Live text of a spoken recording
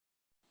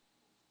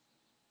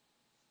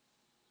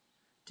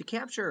To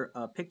capture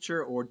a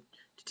picture or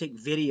to take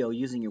video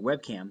using your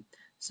webcam,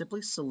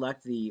 simply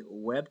select the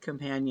Web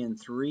Companion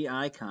 3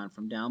 icon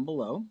from down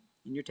below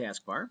in your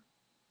taskbar.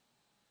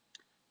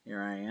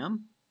 Here I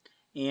am.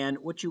 And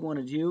what you want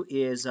to do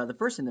is, the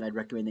first thing that I'd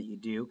recommend that you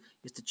do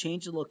is to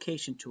change the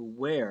location to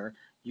where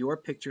your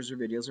pictures or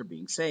videos are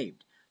being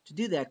saved. To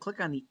do that,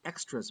 click on the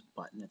Extras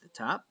button at the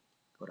top,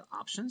 go to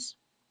Options,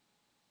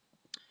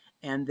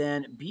 and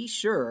then be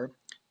sure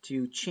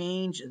to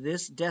change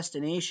this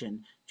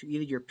destination to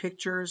either your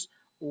pictures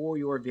or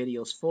your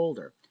videos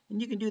folder.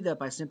 And you can do that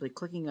by simply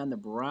clicking on the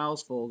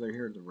Browse folder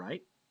here to the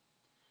right,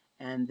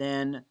 and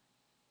then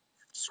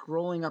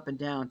scrolling up and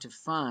down to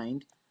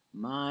find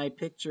My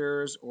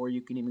Pictures, or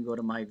you can even go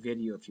to My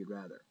Video if you'd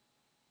rather.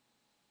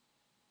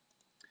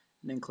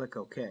 And then click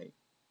OK,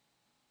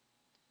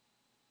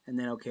 and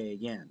then OK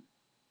again.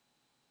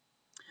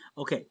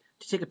 Okay,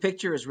 to take a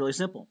picture is really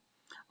simple.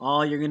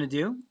 All you're going to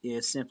do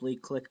is simply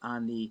click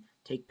on the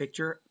Take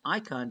Picture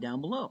icon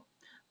down below.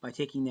 By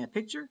taking that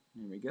picture,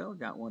 there we go,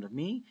 got one of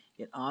me,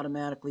 it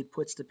automatically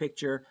puts the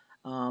picture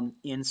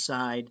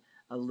inside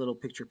a little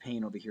picture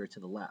pane over here to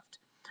the left.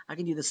 I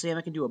can do the same.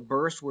 I can do a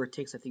burst where it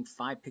takes, I think,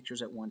 5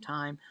 pictures at one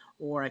time,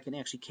 or I can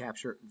actually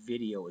capture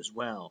video as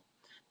well.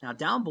 Now,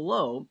 down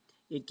below,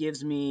 it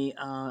gives me,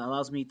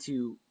 allows me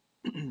to,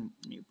 let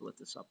me lift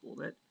this up a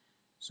little bit.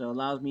 So it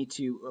allows me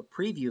to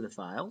preview the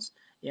files.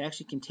 It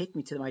actually can take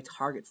me to my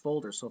target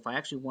folder. So if I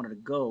actually wanted to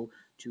go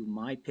to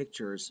my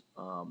pictures,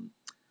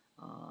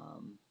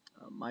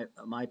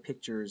 my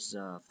pictures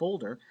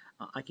folder,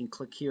 I can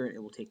click here and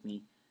it will take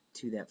me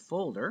to that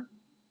folder.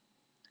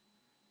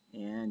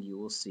 And you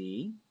will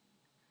see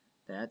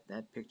that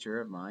that picture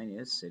of mine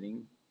is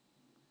sitting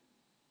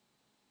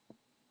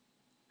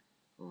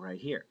right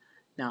here.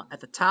 Now at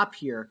the top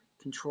here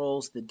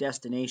controls the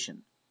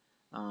destination.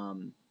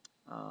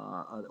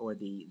 Or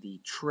the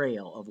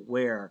trail of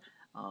where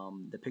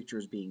the picture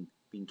is being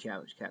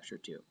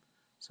captured to.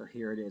 So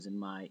here it is in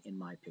my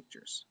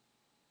pictures,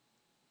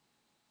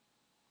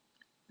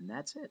 and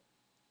that's it.